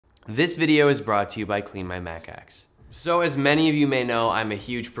This video is brought to you by Clean My Mac Axe. So as many of you may know, I'm a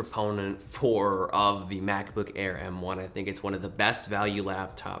huge proponent of the MacBook Air M1. I think it's one of the best value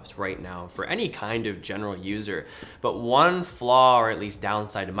laptops right now for any kind of general user. But one flaw, or at least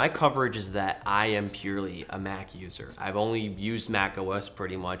downside to my coverage, is that I am purely a Mac user. I've only used Mac OS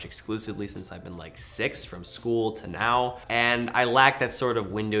pretty much exclusively since I've been like 6 from school to now. And I lack that sort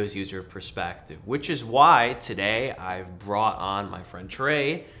of Windows user perspective, which is why today I've brought on my friend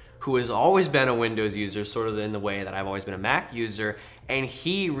Trey, who has always been a Windows user, sort of in the way that I've always been a Mac user, and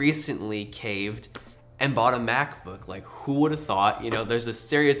he recently caved and bought a MacBook. Like, who would have thought? You know, there's a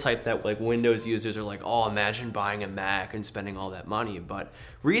stereotype that like Windows users are like, oh, imagine buying a Mac and spending all that money. But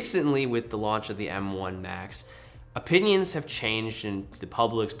recently, with the launch of the M1 Macs, opinions have changed, and the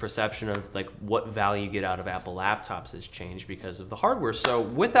public's perception of like what value you get out of Apple laptops has changed because of the hardware. So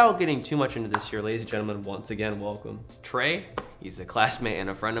without getting too much into this here, ladies and gentlemen, once again, welcome Trey. He's a classmate and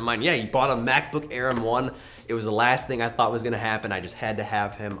a friend of mine. Yeah, he bought a MacBook Air M1. It was the last thing I thought was gonna happen. I just had to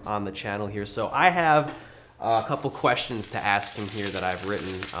have him on the channel here. So I have a couple questions to ask him here that I've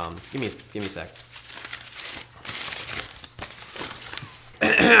written. Give me a sec.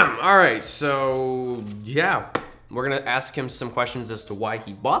 All right, so yeah. We're gonna ask him some questions as to why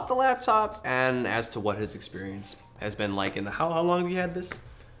he bought the laptop and as to what his experience has been like. And how long have you had this?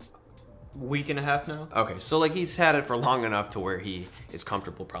 Week and a half now. Okay, so like he's had it for long enough to where he is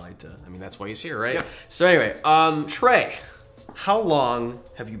comfortable probably to, I mean, that's why he's here, right? Yep. So anyway, Trey, how long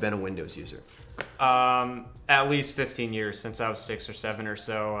have you been a Windows user? At least 15 years, since I was 6 or 7 or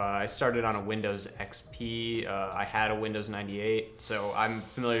so. I started on a Windows XP. I had a Windows 98, so I'm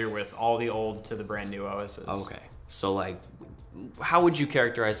familiar with all the old to the brand new OSs. Okay. So like, how would you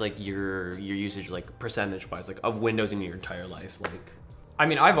characterize like your usage, like percentage wise, like of Windows in your entire life? Like, I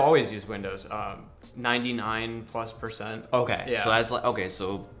mean, I've always used Windows, 99+%. Okay, yeah. So that's like, okay,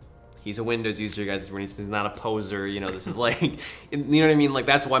 so he's a Windows user, guys. He's not a poser, you know, this is like, you know what I mean? Like,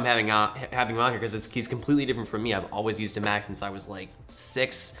 that's why I'm having him on here, because he's completely different from me. I've always used a Mac since I was like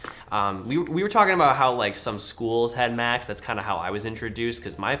 6. We were talking about how like some schools had Macs. That's kind of how I was introduced,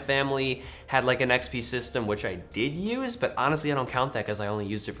 because my family had like an XP system, which I did use, but honestly, I don't count that because I only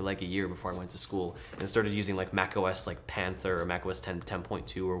used it for like a year before I went to school and started using like Mac OS like Panther or Mac OS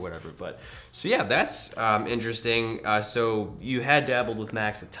 10.2 or whatever. But so yeah, that's interesting. So you had dabbled with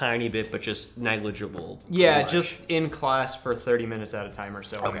Macs a tiny bit, but just negligible. Yeah, just in class for 30 minutes at a time or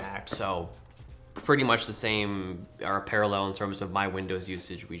so on Mac. So pretty much the same, or parallel in terms of my Windows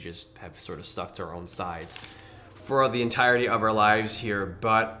usage. We just have sort of stuck to our own sides for the entirety of our lives here.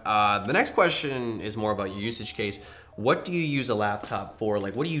 But the next question is more about your usage case. What do you use a laptop for?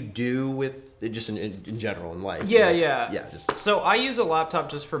 Like, what do you do with it just in general in life? Yeah, like, yeah. Just so I use a laptop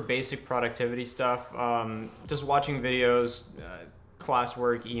just for basic productivity stuff. Just watching videos,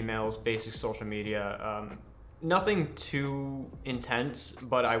 classwork, emails, basic social media. Nothing too intense,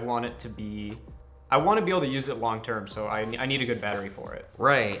 but I want to be able to use it long term, so I need a good battery for it.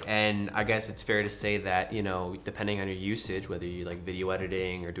 Right, and I guess it's fair to say that, you know, depending on your usage, whether you like video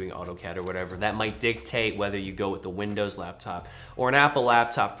editing or doing AutoCAD or whatever, that might dictate whether you go with the Windows laptop or an Apple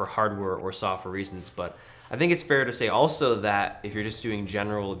laptop for hardware or software reasons. But I think it's fair to say also that if you're just doing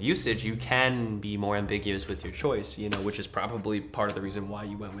general usage, you can be more ambiguous with your choice, you know, which is probably part of the reason why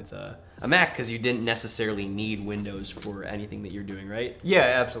you went with a Mac, because you didn't necessarily need Windows for anything that you're doing, right? Yeah,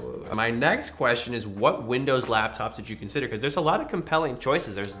 absolutely. My next question is, what Windows laptops did you consider? Because there's a lot of compelling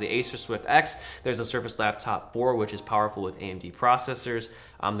choices. There's the Acer Swift X, there's a Surface Laptop 4, which is powerful with AMD processors.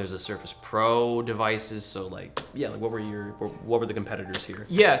 There's a Surface Pro devices. So like, yeah, like what were the competitors here?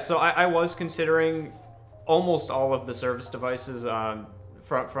 Yeah, so I was considering almost all of the Surface devices,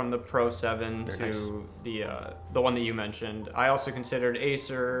 from the Pro 7 Very to nice. the one that you mentioned. I also considered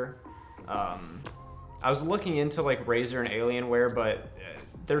Acer. I was looking into like Razer and Alienware, but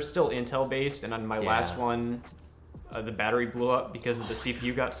they're still Intel based, and on my last one, the battery blew up because the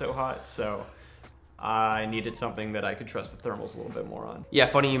CPU got so hot. So I needed something that I could trust the thermals a little bit more on. Yeah,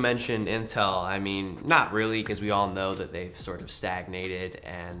 funny you mentioned Intel. I mean, not really, because we all know that they've sort of stagnated,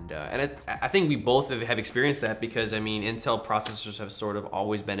 and I think we both have experienced that, because I mean, Intel processors have sort of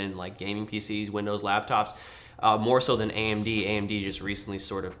always been in like gaming PCs, Windows laptops, more so than AMD. AMD just recently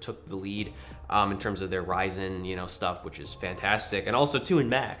sort of took the lead in terms of their Ryzen, you know, stuff, which is fantastic. And also too in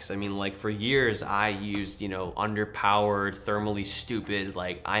Macs. I mean, like for years I used, you know, underpowered, thermally stupid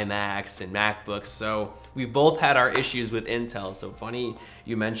like iMacs and MacBooks. So we both had our issues with Intel. So funny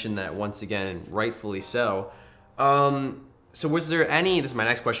you mentioned that once again, rightfully so. So was there any, this is my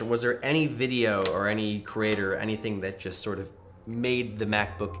next question, was there any video or any creator, anything that just sort of made the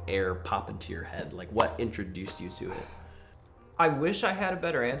MacBook Air pop into your head? Like what introduced you to it? I wish I had a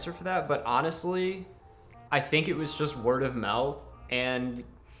better answer for that, but honestly, I think it was just word of mouth. And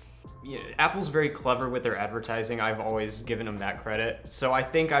Apple's very clever with their advertising. I've always given them that credit. So I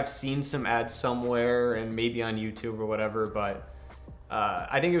think I've seen some ads somewhere and maybe on YouTube or whatever, but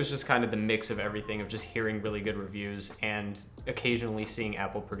I think it was just kind of the mix of everything, of just hearing really good reviews and occasionally seeing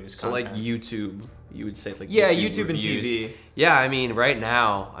Apple produce content. So like YouTube, you would say like YouTube and reviews. TV. Yeah, I mean right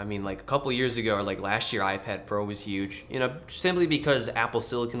now, I mean like a couple years ago or like last year, iPad Pro was huge. You know, simply because Apple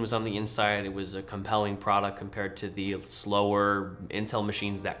Silicon was on the inside, it was a compelling product compared to the slower Intel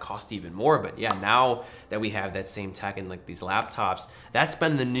machines that cost even more. But yeah, now that we have that same tech in like these laptops, that's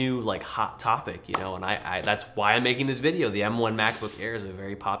been the new like hot topic, you know. And I that's why I'm making this video. The M1 MacBook Air is a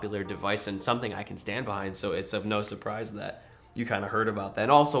very popular device and something I can stand behind. So it's of no surprise that you kind of heard about that.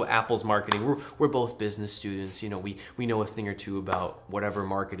 And also Apple's marketing. We're both business students, you know, we know a thing or two about whatever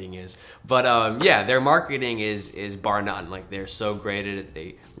marketing is. But yeah, their marketing is bar none. Like they're so great at it.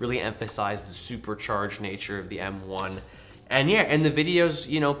 They really emphasize the supercharged nature of the M1. And yeah, and the videos,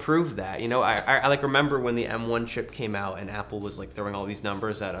 you know, prove that. You know, I like remember when the M1 chip came out and Apple was like throwing all these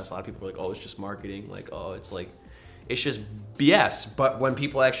numbers at us. A lot of people were like, oh, it's just marketing. Like, oh, it's just BS. But when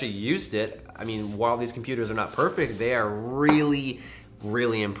people actually used it, I mean, while these computers are not perfect, they are really,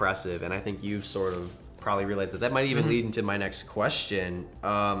 really impressive. And I think you sort of probably realized that. That might even lead into my next question.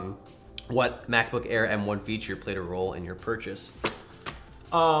 What MacBook Air M1 feature played a role in your purchase?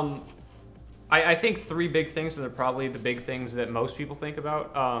 I think three big things, and they're probably the big things that most people think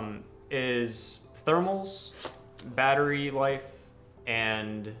about, is thermals, battery life,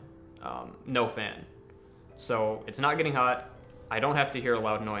 and no fan. So it's not getting hot, I don't have to hear a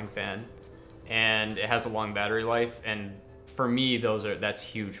loud annoying fan, and it has a long battery life, and for me, that's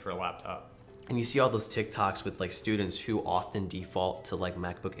huge for a laptop. And you see all those TikToks with like students who often default to like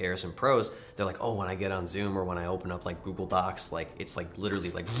MacBook Airs and Pros. They're like, oh, when I get on Zoom or when I open up like Google Docs, like it's like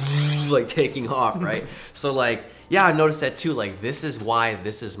literally like taking off, right? So like, yeah, I noticed that too. Like this is why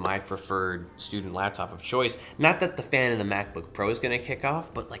this is my preferred student laptop of choice. Not that the fan in the MacBook Pro is gonna kick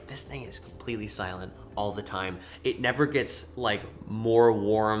off, but like this thing is completely silent all the time. It never gets like more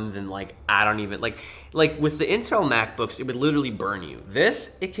warm than like, I don't even, like with the Intel MacBooks, it would literally burn you.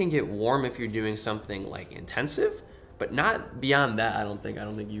 This, it can get warm if you're doing something like intensive, but not beyond that. I don't think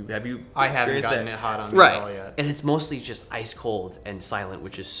you have. I haven't gotten it hot on me right at all yet. And it's mostly just ice cold and silent,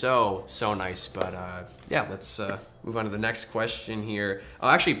 which is so nice. But yeah, let's move on to the next question here. Oh,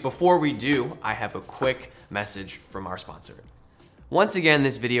 actually, before we do, I have a quick message from our sponsor. Once again,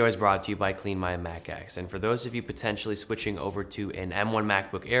 this video is brought to you by Clean My MacX, and for those of you potentially switching over to an M1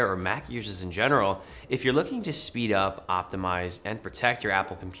 MacBook Air or Mac users in general, if you're looking to speed up, optimize, and protect your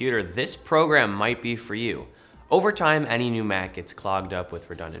Apple computer, this program might be for you. Over time, any new Mac gets clogged up with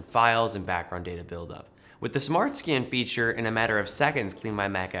redundant files and background data buildup. With the Smart Scan feature, in a matter of seconds, Clean My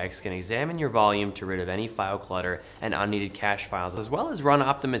MacX can examine your volume to rid of any file clutter and unneeded cache files, as well as run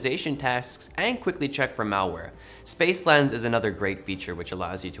optimization tasks and quickly check for malware. Space Lens is another great feature which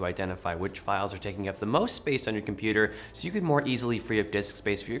allows you to identify which files are taking up the most space on your computer so you can more easily free up disk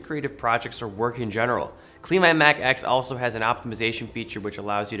space for your creative projects or work in general. Clean My MacX also has an optimization feature which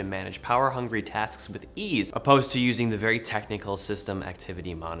allows you to manage power-hungry tasks with ease, opposed to using the very technical System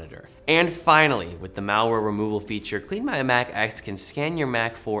Activity Monitor. And finally, with the malware removal feature, Clean My MacX can scan your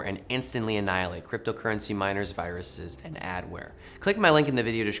Mac for and instantly annihilate cryptocurrency miners, viruses, and adware. Click my link in the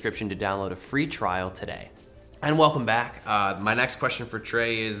video description to download a free trial today. And welcome back. My next question for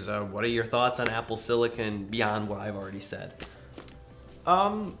Trey is, what are your thoughts on Apple Silicon beyond what I've already said?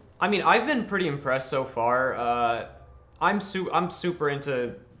 I mean, I've been pretty impressed so far. I'm super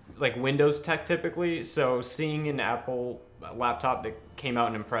into like Windows tech typically, so seeing an Apple laptop that came out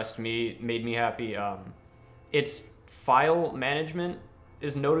and impressed me made me happy. Its file management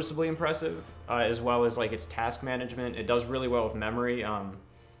is noticeably impressive, as well as like its task management. It does really well with memory.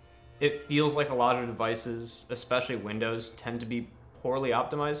 It feels like a lot of devices, especially Windows, tend to be poorly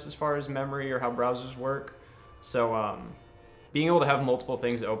optimized as far as memory or how browsers work. So being able to have multiple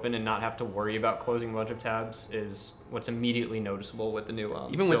things open and not have to worry about closing a bunch of tabs is what's immediately noticeable with the new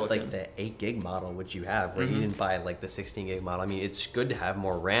even Silicon. with like the 8 gig model, which you have, where you didn't buy like the 16 gig model. I mean, it's good to have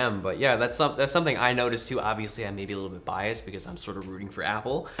more RAM, but yeah, that's something I noticed too. Obviously, I may be a little bit biased because I'm sort of rooting for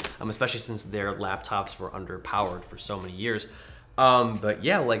Apple, especially since their laptops were underpowered for so many years. But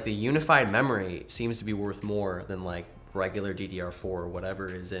yeah, like the unified memory seems to be worth more than like regular DDR4 or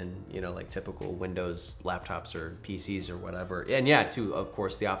whatever is in, you know, like typical Windows laptops or PCs or whatever. And yeah, too, of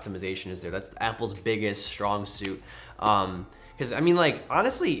course, the optimization is there. That's Apple's biggest strong suit. Because I mean, like,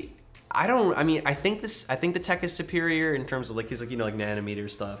 honestly, I think the tech is superior in terms of like, you know, like nanometer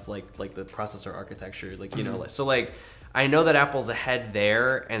stuff, like the processor architecture, like, you know, so like, I know that Apple's ahead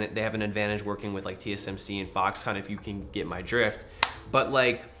there, and they have an advantage working with like TSMC and Foxconn, if you can get my drift. But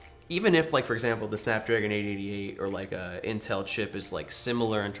like, even if like, for example, the Snapdragon 888 or like a Intel chip is like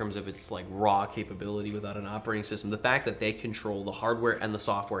similar in terms of its like raw capability without an operating system, the fact that they control the hardware and the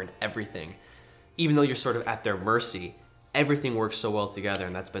software and everything, even though you're sort of at their mercy, everything works so well together,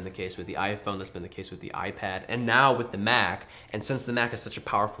 and that's been the case with the iPhone, that's been the case with the iPad, and now with the Mac. And since the Mac is such a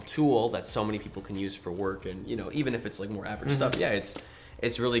powerful tool that so many people can use for work, and you know, even if it's like more average stuff, yeah,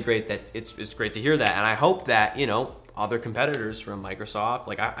 it's really great that it's great to hear that. And I hope that, you know, other competitors from Microsoft,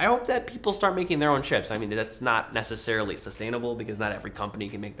 like I hope that people start making their own chips. I mean, that's not necessarily sustainable because not every company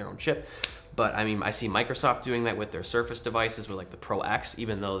can make their own chip. But I mean, I see Microsoft doing that with their Surface devices, with like the Pro X,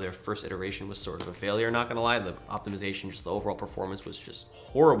 even though their first iteration was sort of a failure, not gonna lie. The optimization, just the overall performance was just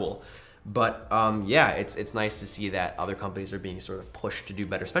horrible. But yeah, it's nice to see that other companies are being sort of pushed to do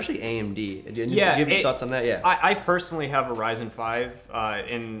better, especially AMD. Do you have any thoughts on that? Yeah. I personally have a Ryzen 5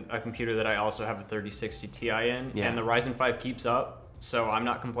 in a computer that I also have a 3060 Ti in, and the Ryzen 5 keeps up, so I'm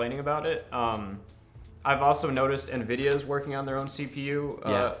not complaining about it. I've also noticed NVIDIA's working on their own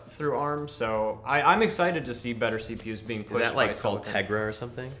CPU through ARM, so I'm excited to see better CPUs being pushed. Is that like called Tegra or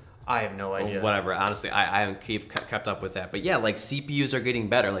something? I have no idea. Or whatever. Honestly, I haven't kept up with that. But yeah, like CPUs are getting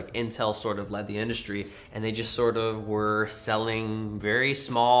better. Like Intel sort of led the industry, and they just sort of were selling very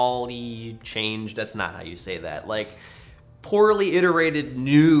smally changed. That's not how you say that. Like poorly iterated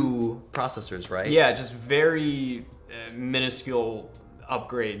new processors, right? Yeah, just very minuscule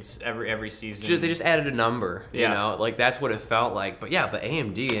upgrades every season. They just added a number, you know? Like that's what it felt like. But yeah, but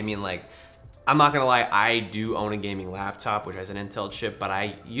AMD, I mean, like, I'm not gonna lie, I do own a gaming laptop which has an Intel chip, but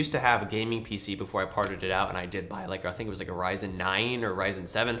I used to have a gaming PC before I parted it out, and I did buy like, I think it was like a Ryzen 9 or Ryzen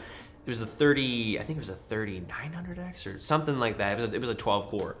 7. It was a 30, I think it was a 3900X or something like that. It was a 12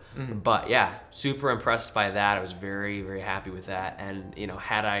 core. But yeah, super impressed by that. I was very, very happy with that. And you know,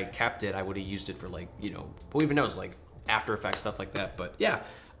 had I kept it, I would have used it for like, you know, who even knows, like After Effects, stuff like that. But yeah,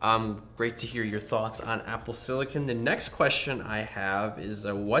 great to hear your thoughts on Apple Silicon. The next question I have is,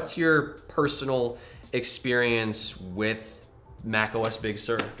 what's your personal experience with macOS Big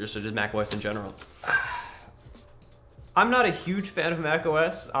Sur, just macOS in general? I'm not a huge fan of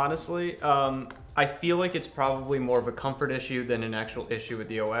macOS, honestly. I feel like it's probably more of a comfort issue than an actual issue with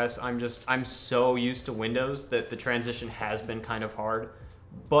the OS. I'm so used to Windows that the transition has been kind of hard.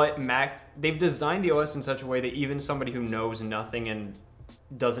 But Mac, they've designed the OS in such a way that even somebody who knows nothing and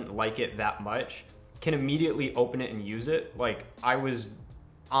doesn't like it that much can immediately open it and use it. Like, I was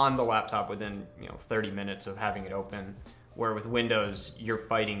on the laptop within 30 minutes of having it open, where with Windows you're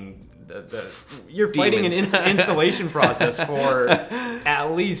fighting fighting an installation process for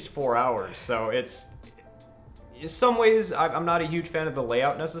at least 4 hours. So it's, in some ways, I'm not a huge fan of the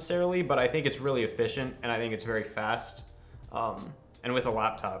layout necessarily, but I think it's really efficient and I think it's very fast. And with a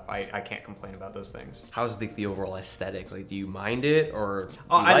laptop, I can't complain about those things. How's the overall aesthetic? Like, do you mind it, or do you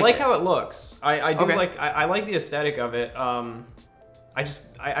I like how it looks. I do like the aesthetic of it.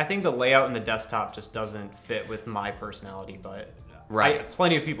 I think the layout in the desktop just doesn't fit with my personality, but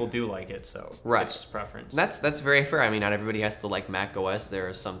plenty of people do like it, so it's just preference. That's very fair. I mean, not everybody has to like Mac OS. There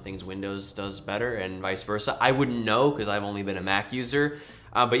are some things Windows does better, and vice versa. I wouldn't know because I've only been a Mac user.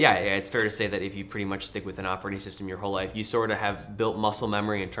 But yeah, it's fair to say that if you pretty much stick with an operating system your whole life, you sort of have built muscle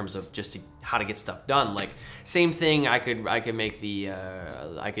memory in terms of just how to get stuff done. Like, same thing, I could make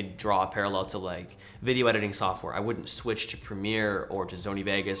I could draw a parallel to like video editing software. I wouldn't switch to Premiere or to Sony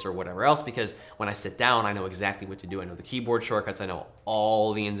Vegas or whatever else, because when I sit down, I know exactly what to do. I know the keyboard shortcuts, I know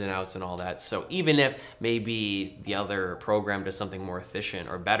all the ins and outs and all that. So even if maybe the other program does something more efficient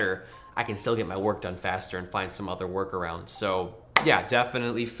or better, I can still get my work done faster and find some other workaround. So yeah,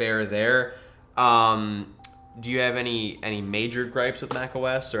 definitely fair there. Do you have any major gripes with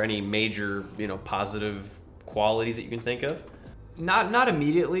macOS, or any major positive qualities that you can think of? Not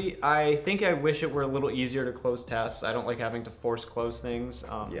immediately. I think I wish it were a little easier to close tests. I don't like having to force close things.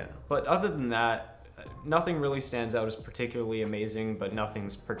 But other than that, nothing really stands out as particularly amazing, but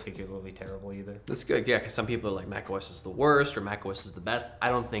nothing's particularly terrible either. That's good, yeah, because some people are like macOS is the worst or macOS is the best. I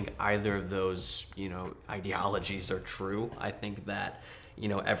don't think either of those, ideologies are true. I think that,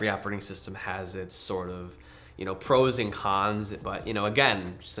 every operating system has its sort of, pros and cons, but,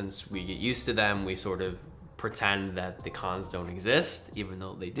 again, since we get used to them, we sort of pretend that the cons don't exist, even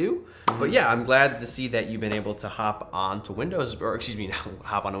though they do. But yeah, I'm glad to see that you've been able to hop onto Windows, or excuse me,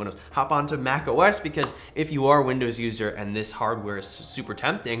 hop onto Mac OS, because if you are a Windows user and this hardware is super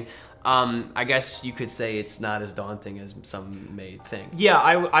tempting, I guess you could say it's not as daunting as some may think. Yeah,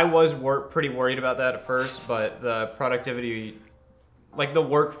 I was pretty worried about that at first, but the productivity like the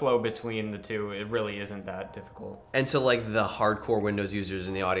workflow between the two, it really isn't that difficult. And to like the hardcore Windows users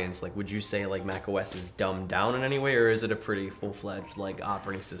in the audience, like would you say like macOS is dumbed down in any way, or is it a pretty full-fledged like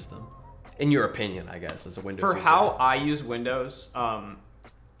operating system? In your opinion, I guess, as a Windows user. For how I use Windows,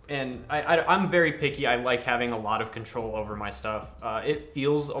 and I'm very picky. I like having a lot of control over my stuff. It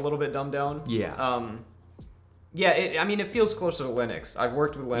feels a little bit dumbed down. Yeah. Yeah, I mean, it feels closer to Linux. I've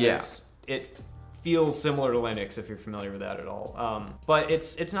worked with Linux. Yeah. It feels similar to Linux, if you're familiar with that at all. But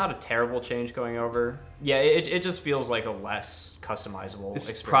it's not a terrible change going over. Yeah, it just feels like a less customizable experience.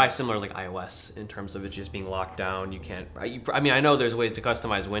 It's probably similar like iOS in terms of it just being locked down. You can't, I mean, I know there's ways to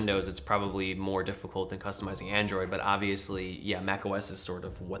customize Windows. It's probably more difficult than customizing Android, but obviously, yeah, macOS is sort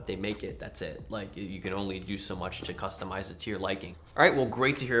of what they make it. That's it. Like, you can only do so much to customize it to your liking. All right, well,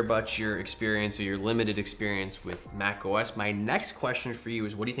 great to hear about your experience or your limited experience with macOS. My next question for you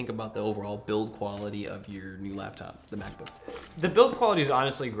is, what do you think about the overall build quality of your new laptop, the MacBook? The build quality is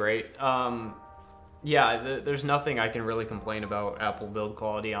honestly great. Yeah, there's nothing I can really complain about Apple build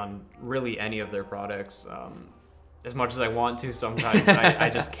quality on really any of their products. As much as I want to, sometimes I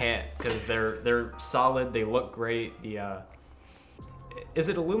just can't, because they're solid. They look great. Is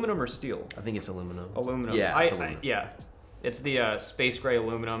it aluminum or steel? I think it's aluminum. Aluminum. Yeah, it's aluminum. Yeah, it's the space gray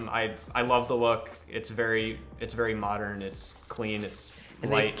aluminum. I love the look. It's very modern. It's clean. It's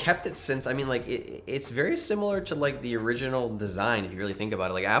and they've kept it since, I mean, like, it's very similar to, like, the original design, if you really think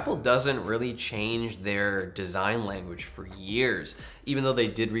about it. Like, Apple doesn't really change their design language for years, even though they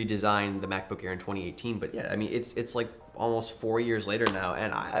did redesign the MacBook Air in 2018. But, yeah, I mean, it's like almost 4 years later now,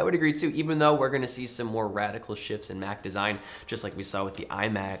 and I would agree, too. Even though we're going to see some more radical shifts in Mac design, just like we saw with the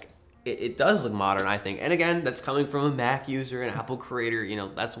iMac, it does look modern, I think. And again, that's coming from a Mac user, an Apple creator. You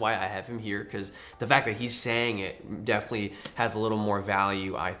know, that's why I have him here, because the fact that he's saying it definitely has a little more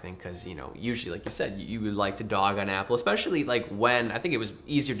value, I think, because, you know, usually, like you said, you would like to dog on Apple, especially like when, I think it was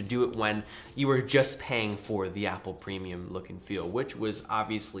easier to do it when you were just paying for the Apple premium look and feel, which was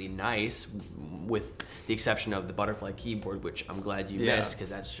obviously nice, with the exception of the butterfly keyboard, which I'm glad you missed,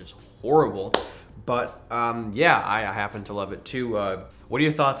 because that's just horrible. But yeah, I happen to love it too. What are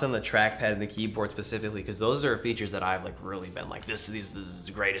your thoughts on the trackpad and the keyboard specifically? Because those are features that I've like really been like, this is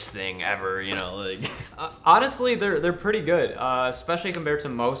the greatest thing ever, you know, like. Honestly, they're pretty good, especially compared to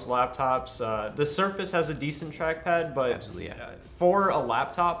most laptops. The Surface has a decent trackpad, but absolutely, yeah. For a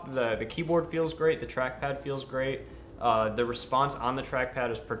laptop, the keyboard feels great, the trackpad feels great. The response on the trackpad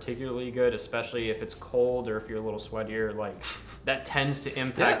is particularly good, especially if it's cold or if you're a little sweatier. Like, that tends to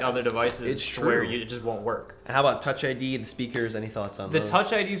impact other devices. It's true. Where it just won't work. And how about Touch ID, the speakers? Any thoughts on those? The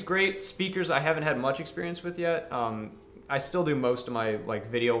Touch ID is great. Speakers I haven't had much experience with yet. I still do most of my like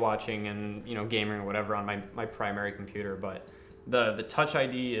video watching and, you know, gaming or whatever on my primary computer, but the Touch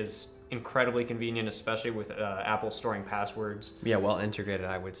ID is incredibly convenient, especially with Apple storing passwords. Yeah, well integrated,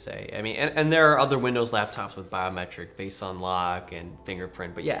 I would say. I mean, and there are other Windows laptops with biometric face unlock and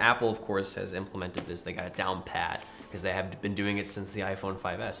fingerprint, but yeah, Apple, of course, has implemented this. They got it down pat, because they have been doing it since the iPhone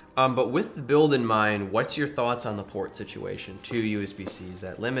 5S. But with the build in mind, what's your thoughts on the port situation? 2 USB-C, is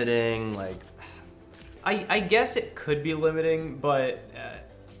that limiting? Like, I guess it could be limiting, but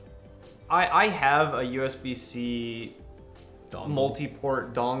I have a USB-C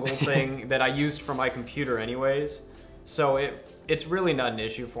multi-port dongle thing that I used for my computer anyways, so it's really not an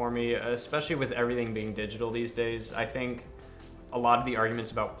issue for me, especially with everything being digital these days. I think a lot of the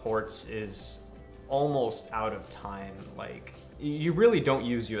arguments about ports is almost out of time. Like, you really don't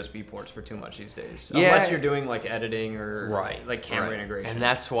use USB ports for too much these days, unless you're doing like editing or like camera integration. And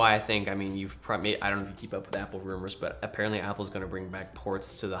that's why I think, I mean, you've probably, I don't know if you keep up with Apple rumors, but apparently Apple's going to bring back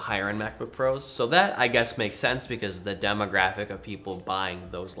ports to the higher end MacBook Pros. So that, I guess, makes sense, because the demographic of people buying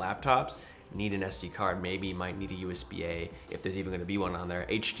those laptops need an SD card, maybe might need a USB-A, if there's even going to be one on there,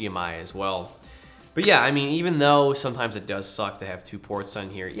 HDMI as well. But yeah, I mean, even though sometimes it does suck to have 2 ports on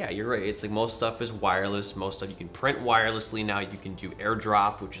here, yeah, you're right. It's like most stuff is wireless. Most stuff you can print wirelessly now. You can do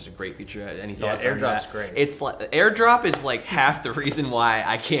AirDrop, which is a great feature. Any thoughts on that? AirDrop's great. It's like, AirDrop is like half the reason why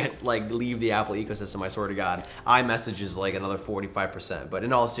I can't like leave the Apple ecosystem, I swear to God. iMessage is like another 45%. But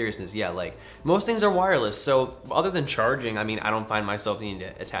in all seriousness, yeah, like most things are wireless. So other than charging, I mean, I don't find myself needing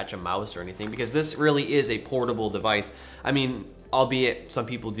to attach a mouse or anything, because this really is a portable device. I mean, albeit some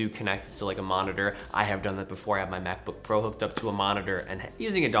people do connect it to like a monitor. I have done that before. I have my MacBook Pro hooked up to a monitor, and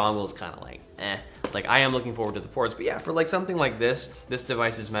using a dongle is kind of like, eh. Like, I am looking forward to the ports, but yeah, for like something like this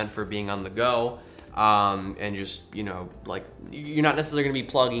device is meant for being on the go, and just, you know, like, you're not necessarily gonna be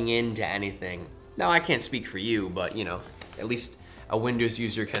plugging into anything. Now, I can't speak for you, but, you know, at least a Windows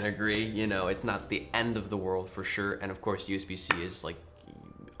user can agree, you know, it's not the end of the world for sure. And of course, USB-C is like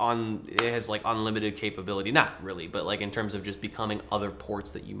it has like unlimited capability, not really, but like in terms of just becoming other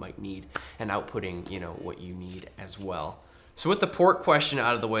ports that you might need and outputting, you know, what you need as well. So with the port question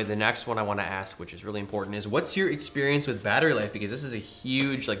out of the way, the next one I want to ask, which is really important, is what's your experience with battery life? Because this is a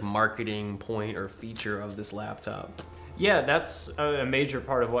huge like marketing point or feature of this laptop. Yeah, that's a major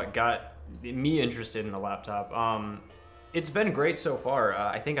part of what got me interested in the laptop. It's been great so far.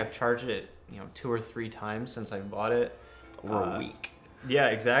 I think I've charged it, you know, 2 or 3 times since I bought it. Or a week. Yeah,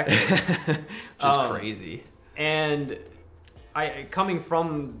 exactly. Just crazy. And coming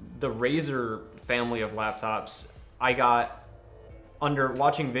from the Razer family of laptops, I got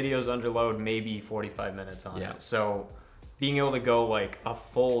watching videos under load maybe 45 minutes on it. So being able to go like a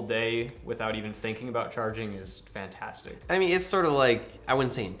full day without even thinking about charging is fantastic. I mean, it's sort of like, I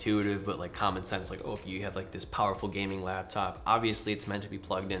wouldn't say intuitive, but like common sense. Like, oh, if you have like this powerful gaming laptop, obviously it's meant to be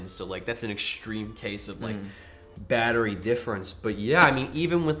plugged in. So like that's an extreme case of like battery difference. But yeah, I mean,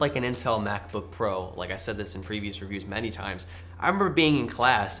 even with like an Intel MacBook Pro, like I said this in previous reviews many times, I remember being in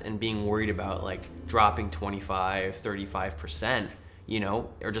class and being worried about like dropping 25, 35%, you know,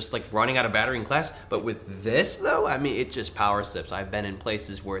 or just like running out of battery in class. But with this though, I mean, it just power sips. I've been in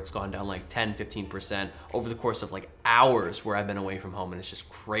places where it's gone down like 10, 15% over the course of like hours where I've been away from home. And it's just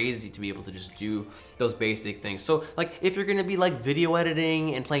crazy to be able to just do those basic things. So like if you're gonna be like video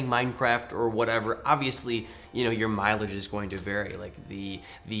editing and playing Minecraft or whatever, obviously, you know, your mileage is going to vary. Like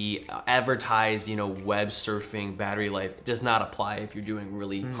the advertised, you know, web surfing battery life does not apply if you're doing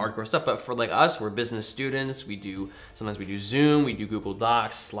really hardcore stuff. But for like us, we're business students. Sometimes we do Zoom, we do Google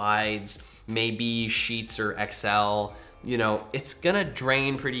Docs, slides, maybe Sheets or Excel. You know, it's gonna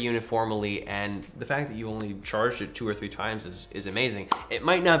drain pretty uniformly, and the fact that you only charged it 2 or 3 times is amazing. It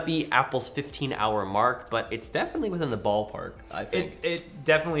might not be Apple's 15-hour mark, but it's definitely within the ballpark, I think. It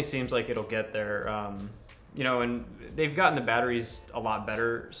definitely seems like it'll get there. You know, and they've gotten the batteries a lot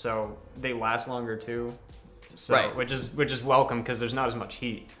better, so they last longer too. So, right. which is welcome because there's not as much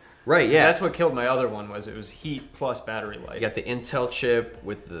heat. Right, yeah. That's what killed my other one, was it was heat plus battery life. You got the Intel chip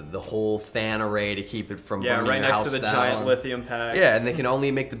with the whole fan array to keep it from burning right your next house to the down. giant lithium pack. Yeah, and they can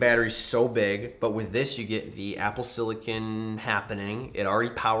only make the batteries so big, but with this you get the Apple Silicon happening. It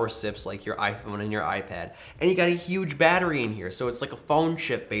already power sips like your iPhone and your iPad, and you got a huge battery in here, so it's like a phone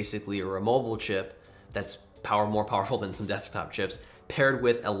chip basically, or a mobile chip that's more powerful than some desktop chips, paired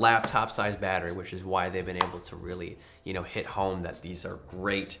with a laptop-sized battery, which is why they've been able to really, you know, hit home that these are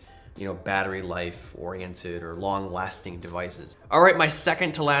great, you know, battery life oriented or long lasting devices. All right, my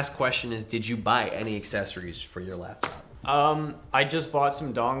second to last question is, did you buy any accessories for your laptop? I just bought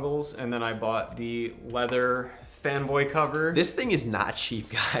some dongles, and then I bought the leather fanboy cover. This thing is not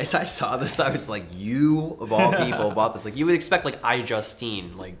cheap, guys. I saw this, I was like, you of all people bought this. Like, you would expect like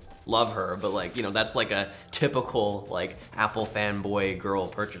iJustine, like, love her, but like, you know, that's like a typical like Apple fanboy girl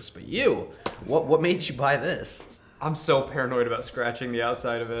purchase. But you, what made you buy this? I'm so paranoid about scratching the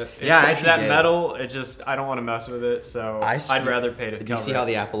outside of it. It's that metal. I don't want to mess with it, so I'd rather pay to cover it. Do you see how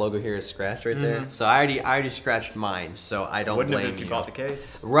the Apple logo here is scratched right there? So I already scratched mine, so I don't blame you. Wouldn't have if you bought the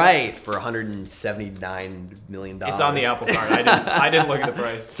case. Right, for $179 million. It's on the Apple card. I didn't look at the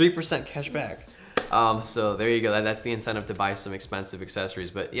price. 3% cash back. So there you go. That's the incentive to buy some expensive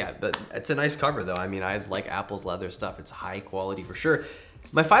accessories. But yeah, but it's a nice cover though. I mean, I like Apple's leather stuff. It's high quality for sure.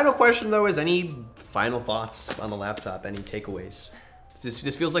 My final question though is, any final thoughts on the laptop? Any takeaways?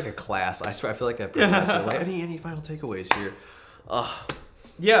 This feels like a class. I swear, I feel like a professor. Like, any final takeaways here?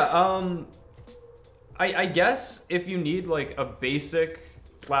 Yeah. I guess if you need like a basic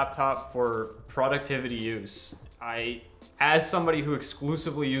laptop for productivity use, as somebody who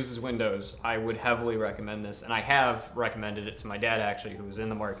exclusively uses Windows, I would heavily recommend this, and I have recommended it to my dad actually, who was in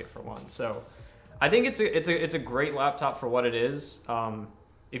the market for one. So I think it's a great laptop for what it is.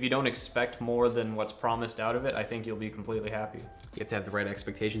 If you don't expect more than what's promised out of it, I think you'll be completely happy. You have to have the right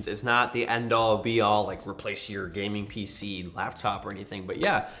expectations. It's not the end-all, be-all, like replace your gaming PC laptop or anything, but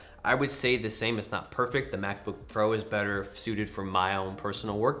yeah, I would say the same. It's not perfect. The MacBook Pro is better suited for my own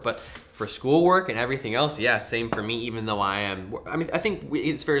personal work, but for schoolwork and everything else, yeah, same for me, even though I think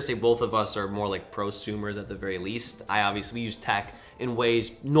it's fair to say both of us are more like prosumers at the very least. We use tech in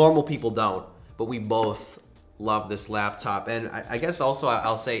ways normal people don't, but we both love this laptop. And I guess also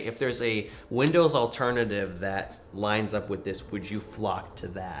I'll say, if there's a Windows alternative that lines up with this, would you flock to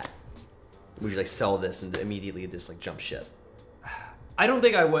that? Would you like sell this and immediately just like jump ship? I don't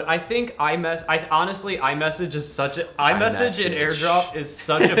think I would. I think honestly, iMessage is iMessage and AirDrop is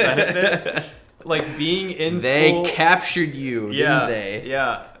such a benefit. Like being in school. They captured you, didn't they?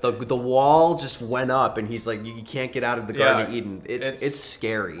 Yeah. The wall just went up, and he's like, you can't get out of the Garden of Eden. It's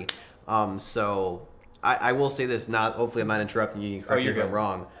scary. So I will say this, hopefully I'm not interrupting you, correct me if I'm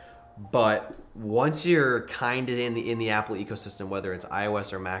wrong, but once you're kind of in the Apple ecosystem, whether it's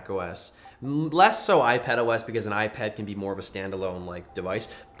iOS or macOS, less so iPadOS because an iPad can be more of a standalone like device.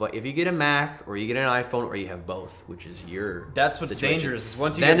 But if you get a Mac or you get an iPhone or you have both, which is that's what's situation, dangerous. Is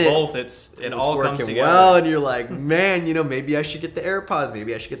once you get both, it all comes together. Well, and you're like, man, you know, maybe I should get the AirPods,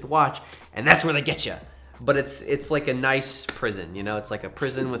 maybe I should get the watch, and that's where they get you. But it's like a nice prison, you know? It's like a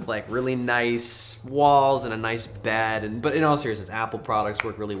prison with like really nice walls and a nice bed. But in all seriousness, Apple products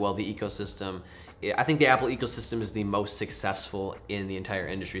work really well. The ecosystem, I think the Apple ecosystem is the most successful in the entire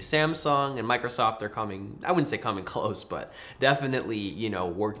industry. Samsung and Microsoft are coming, I wouldn't say coming close, but definitely, you know,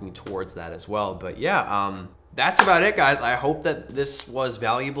 working towards that as well. But yeah, that's about it, guys. I hope that this was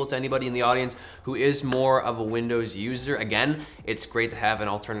valuable to anybody in the audience who is more of a Windows user. Again, it's great to have an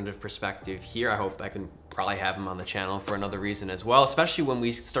alternative perspective here. I hope I can probably have him on the channel for another reason as well, especially when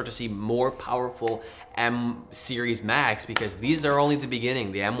we start to see more powerful M series Macs, because these are only the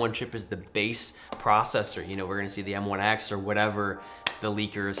beginning. The M1 chip is the base processor. You know, we're gonna see the M1X or whatever the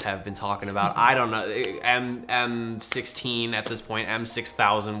leakers have been talking about. I don't know, M16 at this point,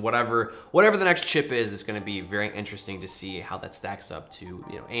 M6000, whatever the next chip is, it's gonna be very interesting to see how that stacks up to,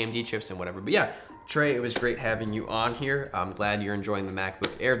 you know, AMD chips and whatever. But yeah, Trey, it was great having you on here. I'm glad you're enjoying the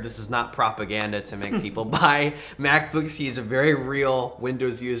MacBook Air. This is not propaganda to make people buy MacBooks. He's a very real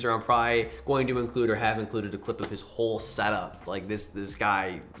Windows user. I'm probably going to include or have included a clip of his whole setup. Like this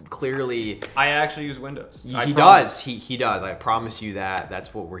guy clearly... I actually use Windows. He does. He does. I promise you that.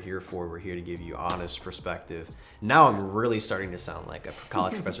 That's what we're here for. We're here to give you honest perspective. Now I'm really starting to sound like a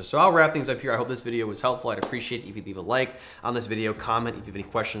college professor. So I'll wrap things up here. I hope this video was helpful. I'd appreciate it if you leave a like on this video, comment if you have any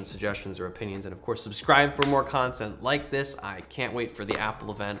questions, suggestions, or opinions, and of course, subscribe for more content like this. I can't wait for the Apple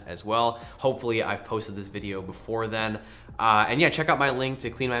event as well. Hopefully I've posted this video before then. And yeah, check out my link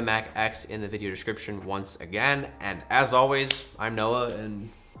to Clean My Mac X in the video description once again. And as always, I'm Noah and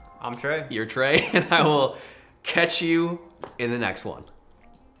I'm Trey. You're Trey, and I will catch you in the next one.